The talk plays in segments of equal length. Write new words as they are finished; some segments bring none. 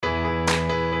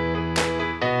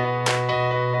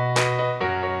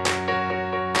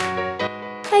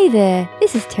Hey there,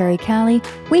 this is Terry Cowley,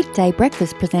 weekday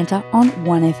breakfast presenter on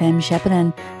 1FM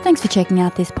Shepparton. Thanks for checking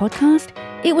out this podcast.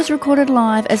 It was recorded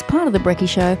live as part of The Brekkie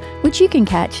Show, which you can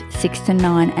catch 6 to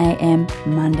 9am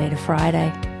Monday to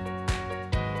Friday.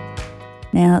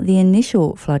 Now, the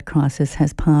initial flood crisis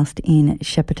has passed in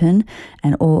Shepparton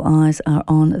and all eyes are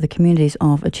on the communities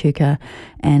of Echuca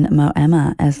and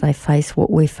Moama as they face what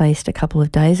we faced a couple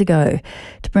of days ago.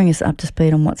 To bring us up to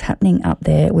speed on what's happening up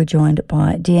there, we're joined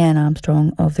by Deanne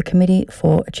Armstrong of the Committee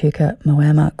for Echuca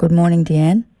Moama. Good morning,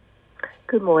 Deanne.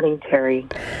 Good morning, Terry.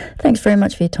 Thanks very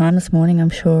much for your time this morning. I'm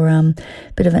sure a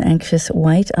bit of an anxious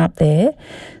wait up there.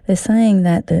 They're saying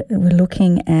that we're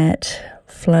looking at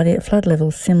flood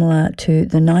levels similar to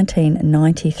the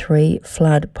 1993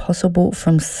 flood, possible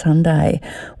from Sunday.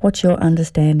 What's your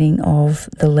understanding of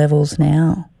the levels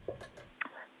now?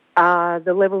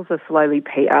 The levels are slowly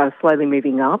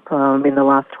moving up. In the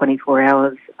last 24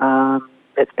 hours,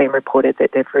 it's been reported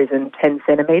that they've risen 10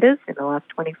 centimetres in the last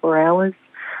 24 hours.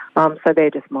 So they're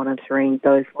just monitoring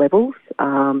those levels.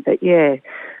 But yeah,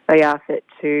 they are set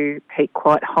to peak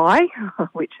quite high,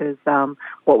 which is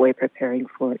what we're preparing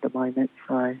for at the moment.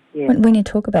 So yeah. When you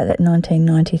talk about that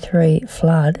 1993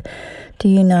 flood, do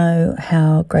you know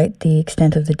how great the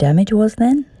extent of the damage was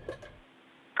then?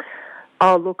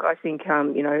 Oh, look, I think,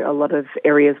 a lot of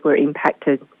areas were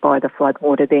impacted by the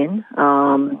floodwater then.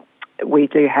 We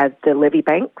do have the levee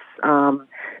banks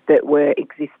that were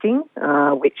existing,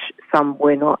 which some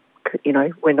were not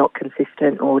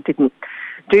consistent or didn't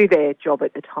do their job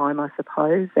at the time, I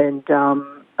suppose. And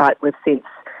but we've since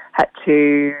had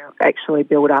to actually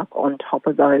build up on top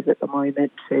of those at the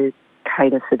moment to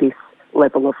cater for this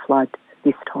level of flood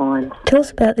this time. Tell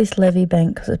us about this levee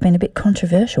bank, because it's been a bit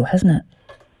controversial, hasn't it?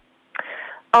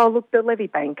 Oh, look, the levee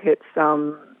bank, it's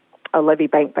a levee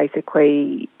bank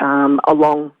basically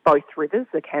along both rivers,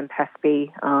 the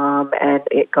Campaspe, and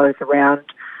it goes around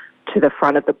to the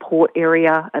front of the port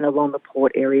area and along the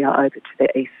port area over to the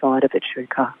east side of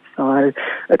Echuca. So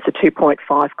it's a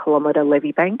 2.5 kilometre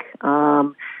levee bank,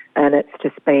 and it's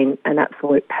just been an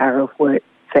absolute power of work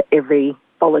for every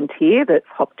volunteer that's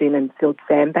hopped in and filled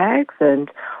sandbags, and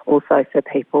also for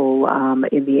people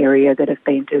in the area that have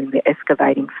been doing the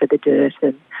excavating for the dirt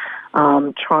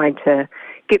and trying to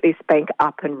get this bank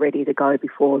up and ready to go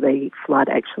before the flood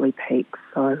actually peaks,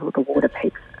 or the water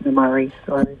peaks in the Murray.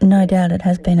 So no doubt it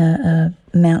has been a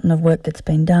mountain of work that's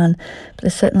been done, but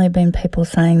there's certainly been people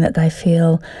saying that they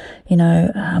feel,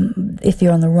 if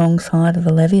you're on the wrong side of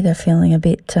the levee, they're feeling a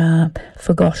bit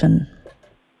forgotten.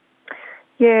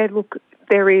 Yeah, look,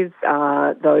 there is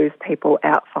those people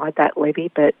outside that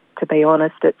levee, but to be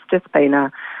honest, it's just been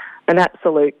an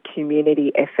absolute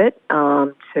community effort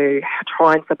to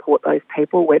try and support those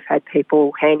people. We've had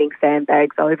people handing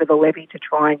sandbags over the levee to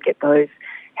try and get those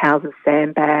houses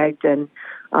sandbagged, and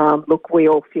look, we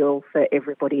all feel for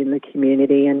everybody in the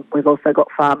community, and we've also got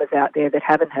farmers out there that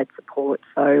haven't had support,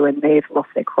 and they've lost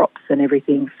their crops and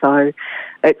everything. So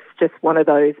it's just one of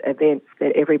those events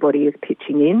that everybody is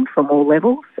pitching in from all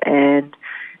levels, and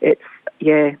it's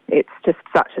just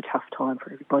such a tough time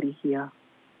for everybody here.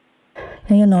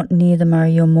 Now, you're not near the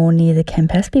Murray, you're more near the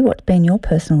Campaspe. What's been your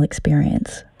personal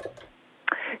experience?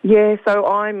 Yeah, so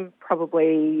I'm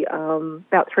probably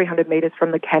about 300 metres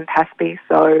from the Campaspe.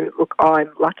 So, look, I'm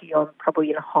lucky I'm probably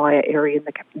in a higher area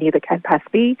near the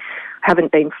Campaspe.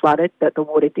 Haven't been flooded, but the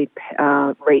water did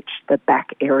reach the back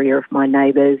area of my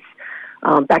neighbour's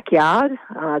backyard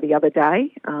the other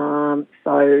day.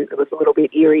 So it was a little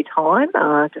bit eerie time,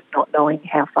 just not knowing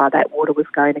how far that water was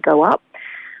going to go up.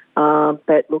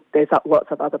 But look, there's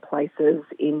lots of other places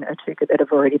in Echuca that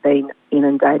have already been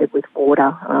inundated with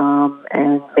water,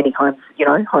 and many homes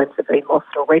have been lost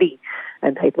already,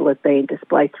 and people have been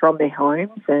displaced from their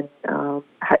homes and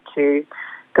had to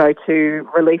go to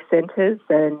relief centres.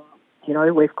 And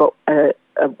we've got a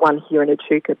one here in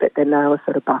Echuca, but then they were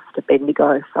sort of bused to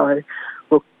Bendigo. So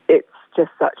look, it's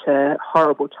just such a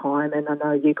horrible time, and I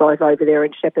know you guys over there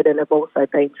in Shepparton have also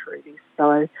been through this.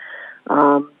 So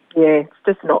it's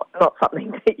just not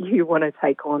something that you want to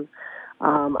take on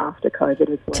after COVID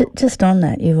as well. Just on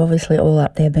that, you've obviously all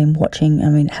up there been watching,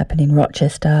 it happened in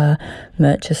Rochester,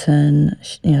 Murchison,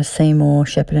 Seymour,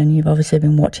 Shepparton. You've obviously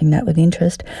been watching that with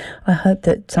interest. I hope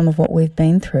that some of what we've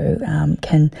been through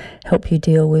can help you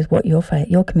deal with what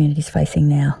your community's facing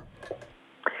now.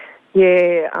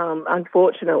 Yeah,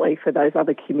 unfortunately for those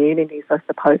other communities, I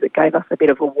suppose it gave us a bit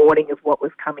of a warning of what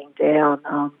was coming down,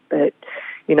 but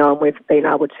and we've been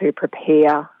able to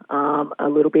prepare a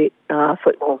little bit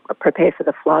prepare for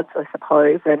the floods, I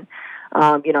suppose. And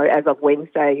As of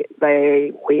Wednesday,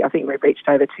 I think we've reached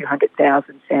over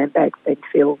 200,000 sandbags being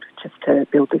filled just to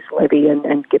build this levee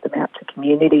and get them out to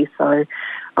community. So,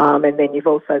 and then you've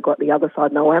also got the other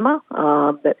side, Moama,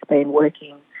 that's been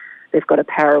working. They've got a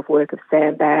power of work of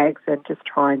sandbags and just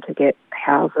trying to get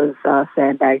houses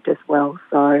sandbagged as well.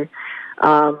 So,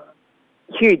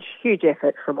 huge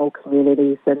effort from all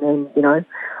communities. And then,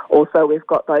 also we've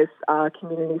got those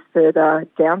communities further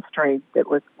downstream that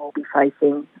will be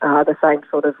facing the same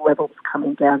sort of levels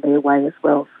coming down their way as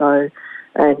well. So,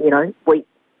 and,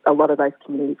 a lot of those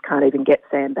communities can't even get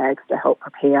sandbags to help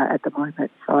prepare at the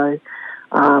moment. So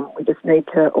we just need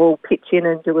to all pitch in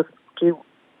and do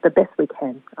the best we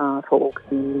can for all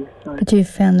communities. So. But you've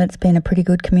found that it's been a pretty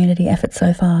good community effort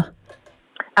so far?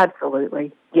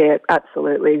 Absolutely. Yeah,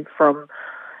 absolutely. From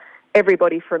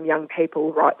everybody from young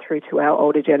people right through to our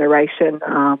older generation,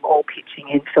 all pitching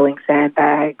in, filling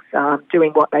sandbags,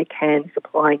 doing what they can,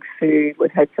 supplying food.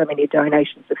 We've had so many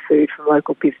donations of food from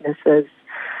local businesses.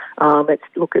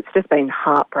 It's just been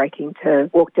heartbreaking to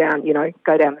walk down,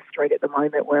 go down the street at the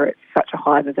moment where it's such a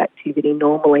hive of activity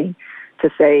normally,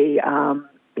 to see,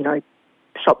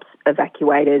 shops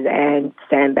evacuated and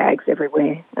sandbags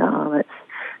everywhere. It's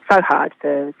so hard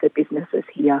for businesses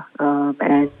here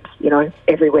and,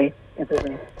 everywhere.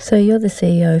 So you're the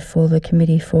CEO for the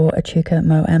Committee for Echuca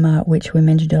Moama, which we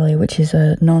mentioned earlier, which is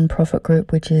a non-profit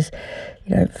group which is,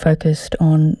 focused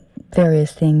on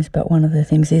various things, but one of the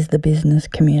things is the business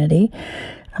community.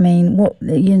 I mean,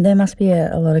 there must be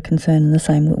a lot of concern, and the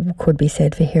same could be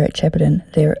said for here at Shepparton.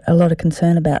 There's a lot of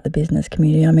concern about the business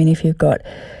community. I mean, if you've got,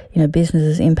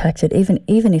 businesses impacted,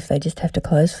 even if they just have to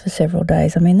close for several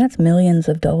days, I mean, that's millions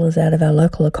of dollars out of our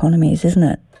local economies, isn't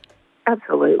it?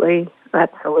 Absolutely. And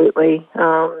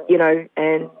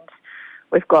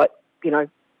we've got,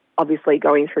 obviously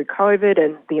going through COVID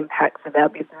and the impacts of our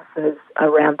businesses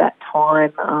around that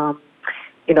time.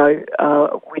 We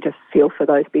just feel for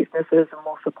those businesses and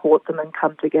we'll support them and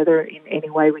come together in any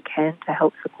way we can to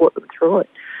help support them through it.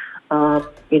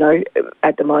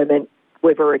 At the moment,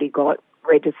 we've already got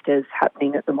registers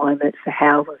happening at the moment for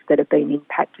houses that have been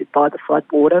impacted by the flood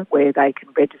water, where they can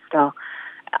register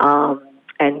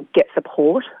and get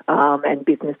support, and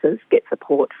businesses get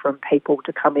support from people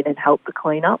to come in and help the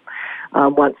clean up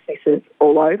once this is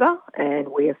all over and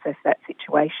we assess that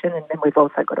situation. And then we've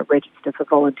also got a register for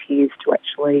volunteers to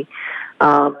actually,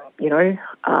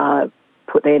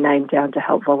 put their name down to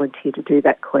help volunteer to do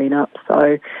that clean up.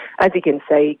 So as you can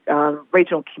see,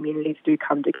 regional communities do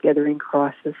come together in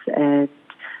crisis, and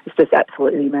it's just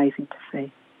absolutely amazing to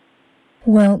see.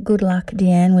 Well, good luck,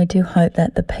 Deanne. We do hope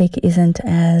that the peak isn't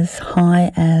as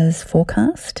high as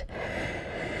forecast.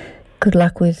 Good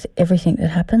luck with everything that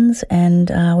happens, and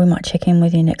we might check in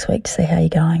with you next week to see how you're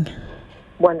going.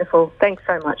 Wonderful. Thanks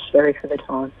so much, Sherry, for the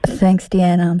time. Thanks,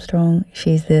 Deanne Armstrong.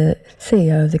 She's the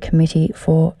CEO of the Committee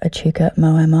for Echuca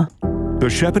Moama. The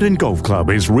Shepparton Golf Club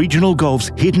is regional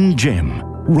golf's hidden gem,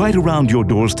 right around your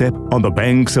doorstep on the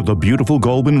banks of the beautiful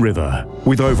Goulburn River.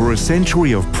 With over a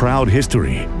century of proud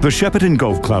history, the Shepparton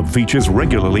Golf Club features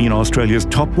regularly in Australia's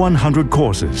top 100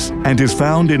 courses and is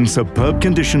found in superb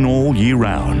condition all year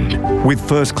round. With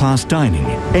first-class dining,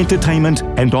 entertainment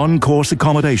and on-course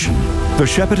accommodation, the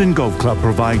Shepparton Golf Club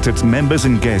provides its members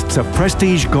and guests a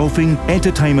prestige golfing,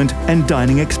 entertainment and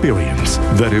dining experience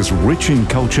that is rich in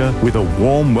culture with a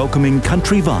warm, welcoming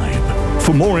country vibe.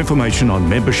 For more information on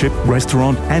membership,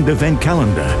 restaurant and event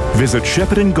calendar, visit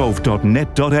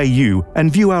sheppartongolf.net.au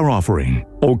and view our offering.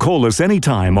 Or call us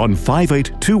anytime on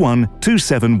 5821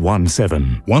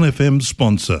 2717. 1FM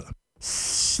sponsor.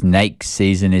 Snake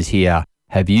season is here.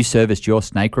 Have you serviced your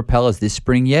snake repellers this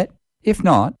spring yet? If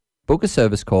not, book a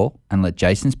service call and let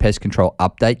Jason's Pest Control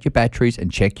update your batteries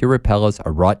and check your repellers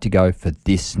are right to go for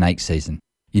this snake season.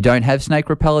 You don't have snake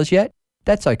repellers yet?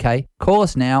 That's okay. Call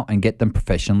us now and get them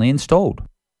professionally installed.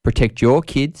 Protect your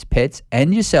kids, pets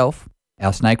and yourself.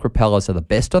 Our snake repellers are the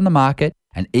best on the market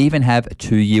and even have a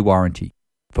 2-year warranty.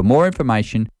 For more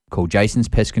information, call Jason's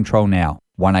Pest Control now.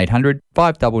 1800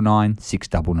 599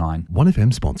 699.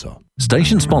 1FM sponsor.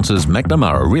 Station sponsors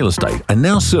McNamara Real Estate are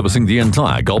now servicing the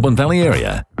entire Goulburn Valley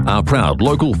area. Our proud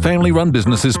local family-run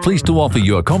business is pleased to offer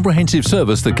you a comprehensive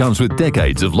service that comes with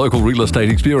decades of local real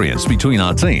estate experience between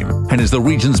our team and is the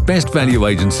region's best value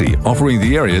agency, offering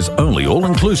the area's only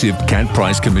all-inclusive capped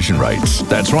price commission rates.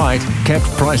 That's right, capped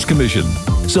price commission.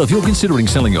 So if you're considering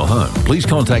selling your home, please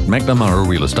contact McNamara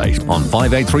Real Estate on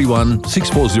 5831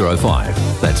 6405.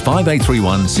 That's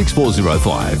 5831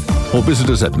 6405. Or visit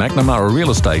us at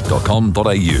mcnamararealestate.com.au.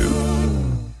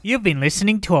 You've been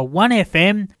listening to a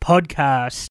 1FM podcast.